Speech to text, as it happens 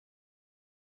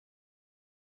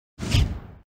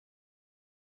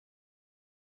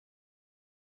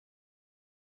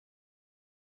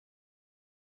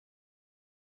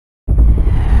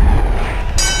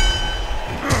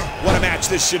match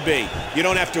this should be. You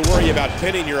don't have to worry about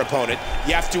pinning your opponent.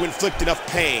 You have to inflict enough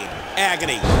pain,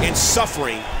 agony, and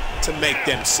suffering to make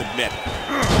them submit.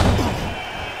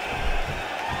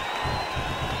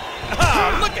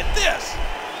 Ah, look at this!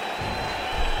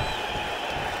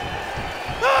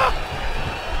 Ah!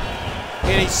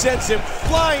 And he sends him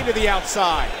flying to the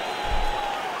outside.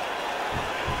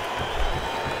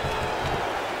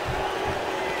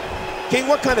 King,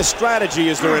 what kind of strategy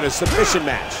is there in a submission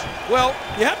match? Well,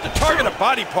 you have to target a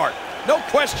body part, no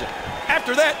question.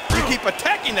 After that, you keep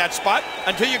attacking that spot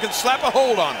until you can slap a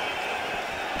hold on it.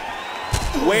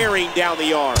 Wearing down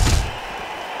the arm.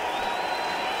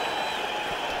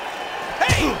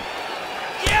 Hey!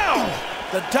 Yow!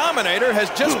 The Dominator has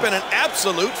just been an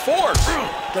absolute force.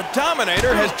 The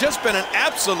Dominator has just been an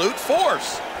absolute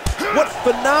force. What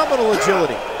phenomenal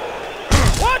agility.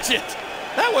 Watch it!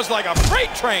 That was like a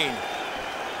freight train.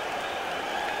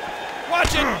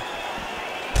 Watch it.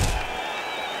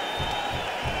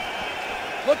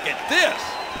 Look at this.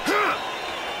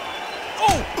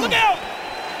 Oh, look out!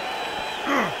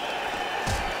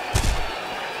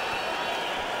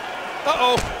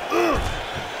 Uh-oh.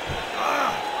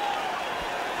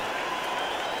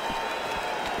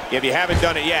 If you haven't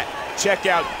done it yet, check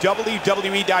out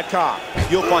WWE.com.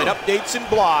 You'll find updates and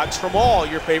blogs from all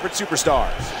your favorite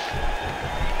superstars.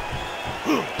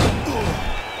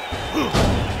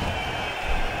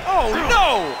 Oh,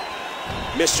 no!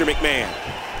 Mr. McMahon.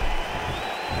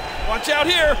 Watch out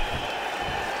here.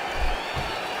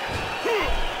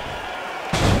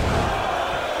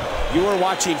 You are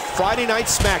watching Friday Night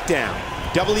SmackDown,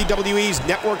 WWE's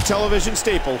network television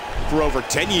staple for over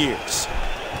 10 years.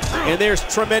 And there's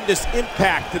tremendous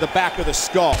impact to the back of the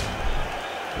skull.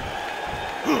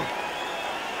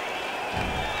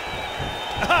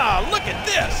 Ah, look at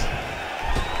this.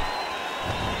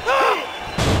 Ah!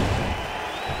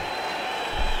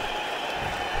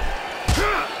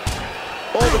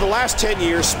 Over the last 10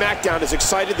 years, SmackDown has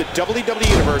excited the WWE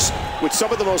Universe with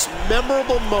some of the most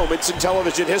memorable moments in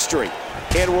television history.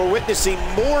 And we're witnessing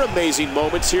more amazing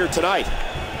moments here tonight.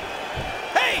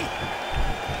 Hey!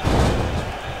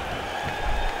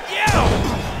 Yow!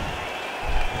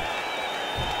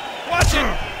 Watch it!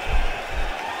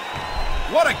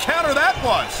 What a counter that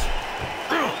was!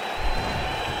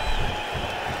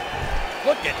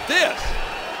 Look at this!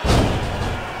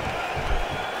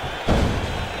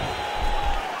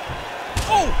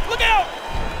 Oh, look out!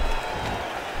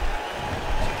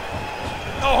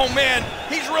 Oh, man,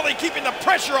 he's really keeping the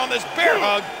pressure on this bear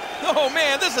hug. Oh,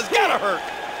 man, this has got to hurt.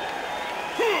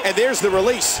 And there's the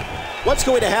release. What's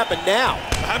going to happen now?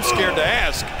 I'm scared to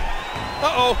ask.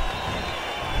 Uh-oh.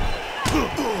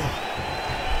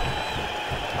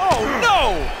 Oh,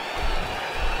 no!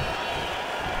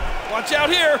 Watch out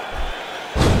here.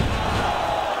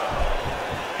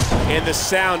 And the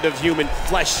sound of human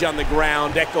flesh on the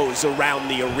ground echoes around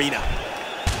the arena.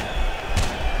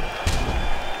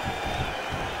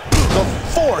 The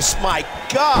force, my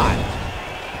God!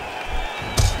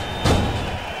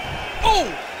 Oh!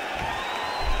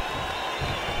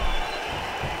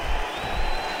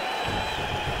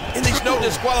 In these no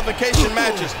disqualification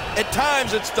matches, at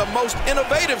times it's the most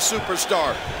innovative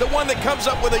superstar, the one that comes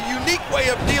up with a unique way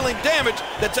of dealing damage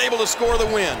that's able to score the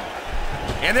win.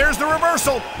 And there's the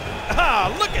reversal.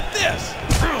 Ah, look at this!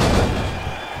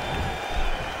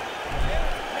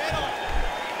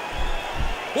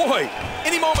 Boy,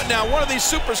 any moment now, one of these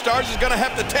superstars is going to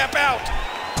have to tap out.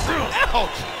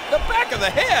 Ouch! The back of the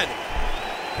head!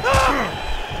 Ah!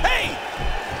 Hey!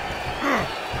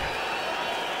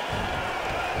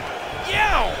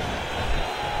 Yow!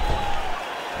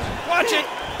 Watch it!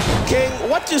 King,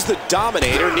 what does the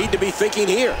Dominator need to be thinking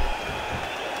here?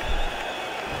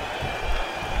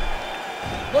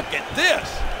 Look at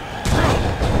this!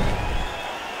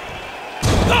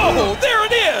 Oh, there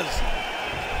it is!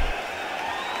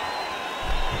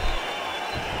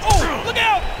 Oh, look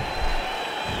out!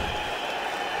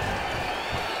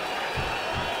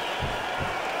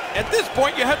 At this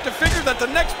point, you have to figure that the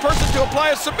next person to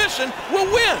apply a submission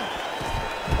will win.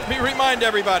 Let me remind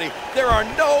everybody, there are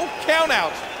no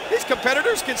countouts. These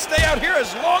competitors can stay out here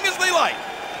as long as they like.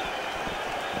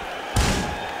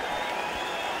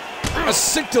 A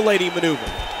scintillating maneuver.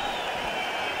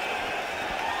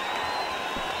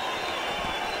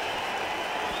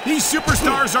 These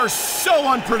superstars are so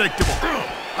unpredictable.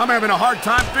 I'm having a hard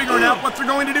time figuring out what they're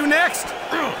going to do next.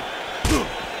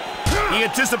 He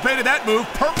anticipated that move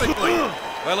perfectly.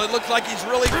 Well, it looks like he's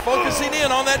really focusing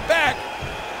in on that back.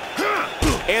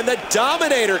 And the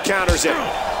Dominator counters it.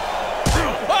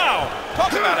 Wow,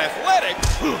 talk about athletic.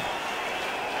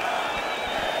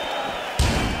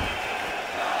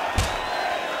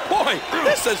 Boy,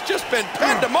 this has just been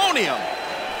pandemonium.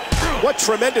 What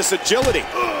tremendous agility.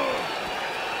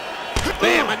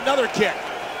 Bam, another kick.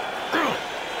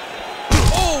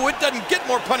 Oh, it doesn't get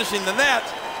more punishing than that.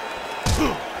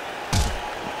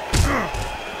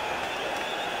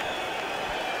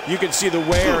 You can see the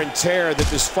wear and tear that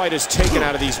this fight has taken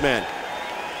out of these men.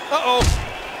 Uh-oh.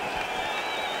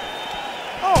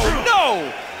 Oh,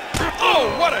 no!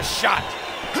 Oh, what a shot!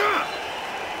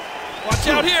 Watch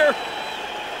out here!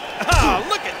 Ah,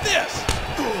 look at this!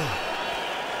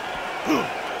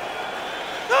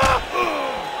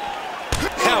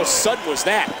 How sudden was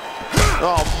that?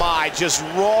 Oh my, just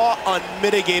raw,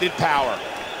 unmitigated power.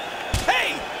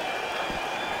 Hey!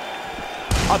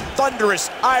 A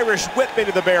thunderous Irish whip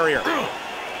into the barrier.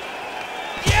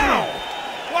 Yow!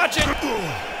 Watch it!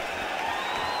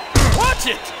 Watch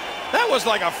it! That was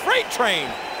like a freight train.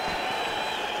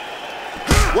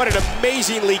 What an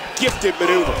amazingly gifted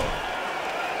maneuver.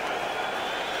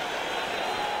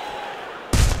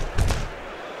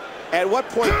 At what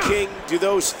point, King, do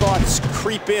those thoughts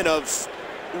creep in of,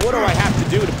 what do I have to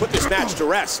do to put this match to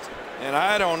rest? And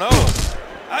I don't know.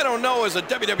 I don't know as a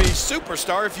WWE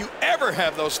superstar if you ever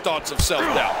have those thoughts of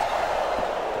self-doubt.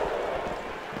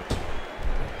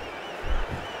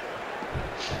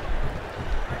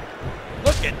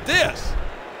 Look at this.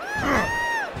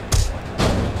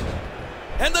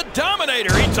 And the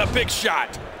Dominator eats a big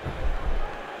shot.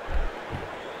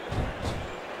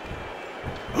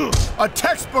 A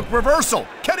textbook reversal.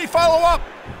 Can he follow up?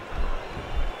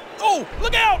 Oh,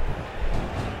 look out!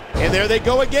 And there they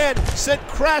go again, sent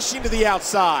crashing to the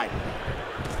outside.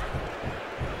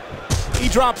 He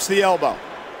drops the elbow.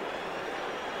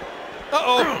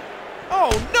 Uh-oh.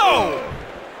 Oh, no!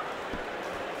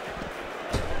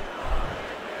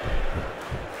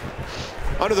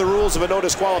 Under the rules of a no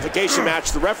disqualification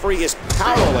match, the referee is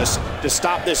powerless to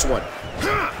stop this one.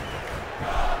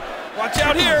 Watch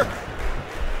out here!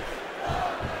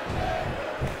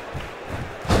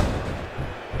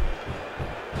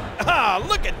 Ah,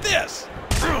 look at this!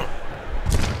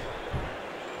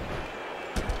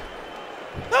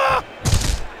 Ah!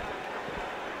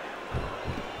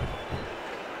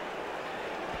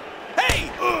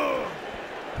 Hey!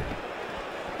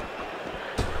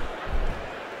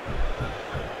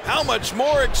 How much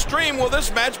more extreme will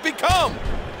this match become?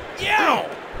 Yow!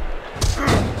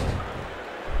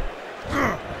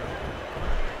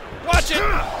 Watch it!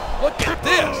 Look at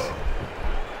this!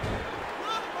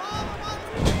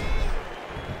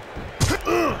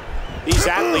 These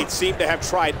athletes seem to have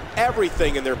tried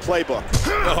everything in their playbook.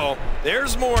 Oh,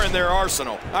 there's more in their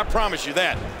arsenal. I promise you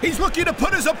that. He's looking to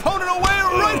put his opponent away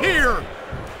right here.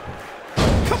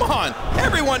 Come on,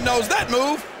 everyone knows that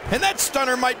move, and that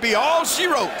stunner might be all she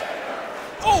wrote.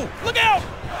 Oh, look out!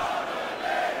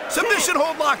 Submission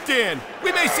hold locked in.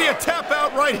 We may see a tap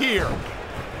out right here.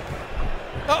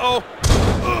 Uh-oh.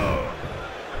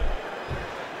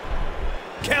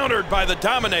 Countered by the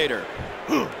Dominator.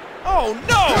 Oh,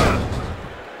 no!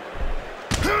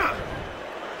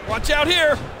 Watch out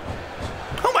here.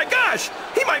 Oh, my gosh!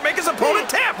 He might make his opponent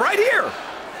tap right here.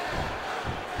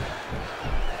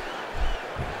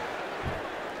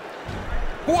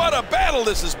 What a battle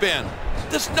this has been.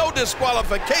 This no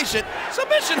disqualification.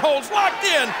 Submission holds locked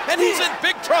in, and he's in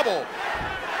big trouble.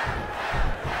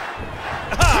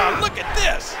 Ah, look at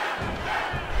this.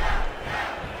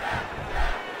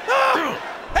 Ah,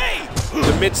 hey!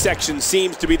 The midsection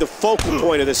seems to be the focal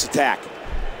point of this attack.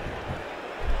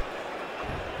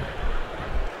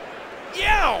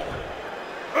 Yow!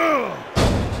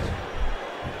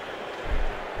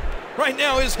 Right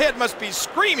now, his head must be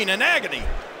screaming in agony.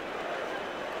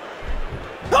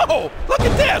 Oh, look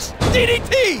at this!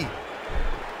 DDT!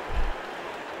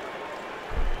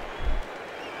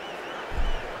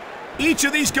 Each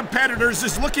of these competitors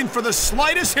is looking for the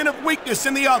slightest hint of weakness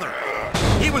in the other.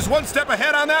 He was one step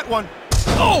ahead on that one.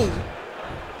 Oh!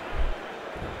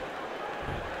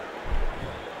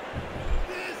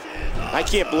 I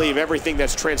can't believe everything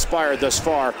that's transpired thus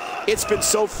far. It's been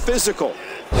so physical.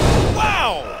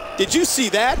 Wow! Did you see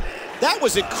that? That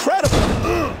was incredible.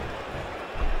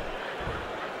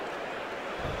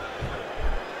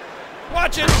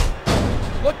 Watch it!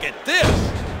 Look at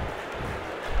this!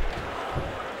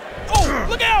 Oh,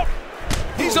 look out!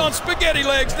 He's on spaghetti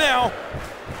legs now.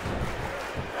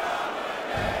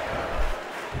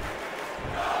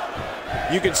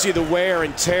 You can see the wear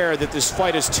and tear that this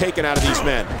fight has taken out of these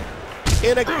men.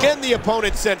 And again, the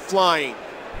opponent sent flying.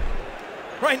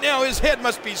 Right now, his head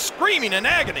must be screaming in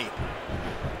agony.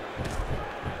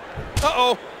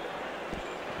 Uh-oh.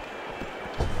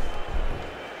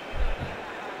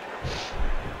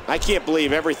 I can't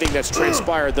believe everything that's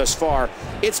transpired thus far.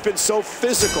 It's been so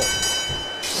physical.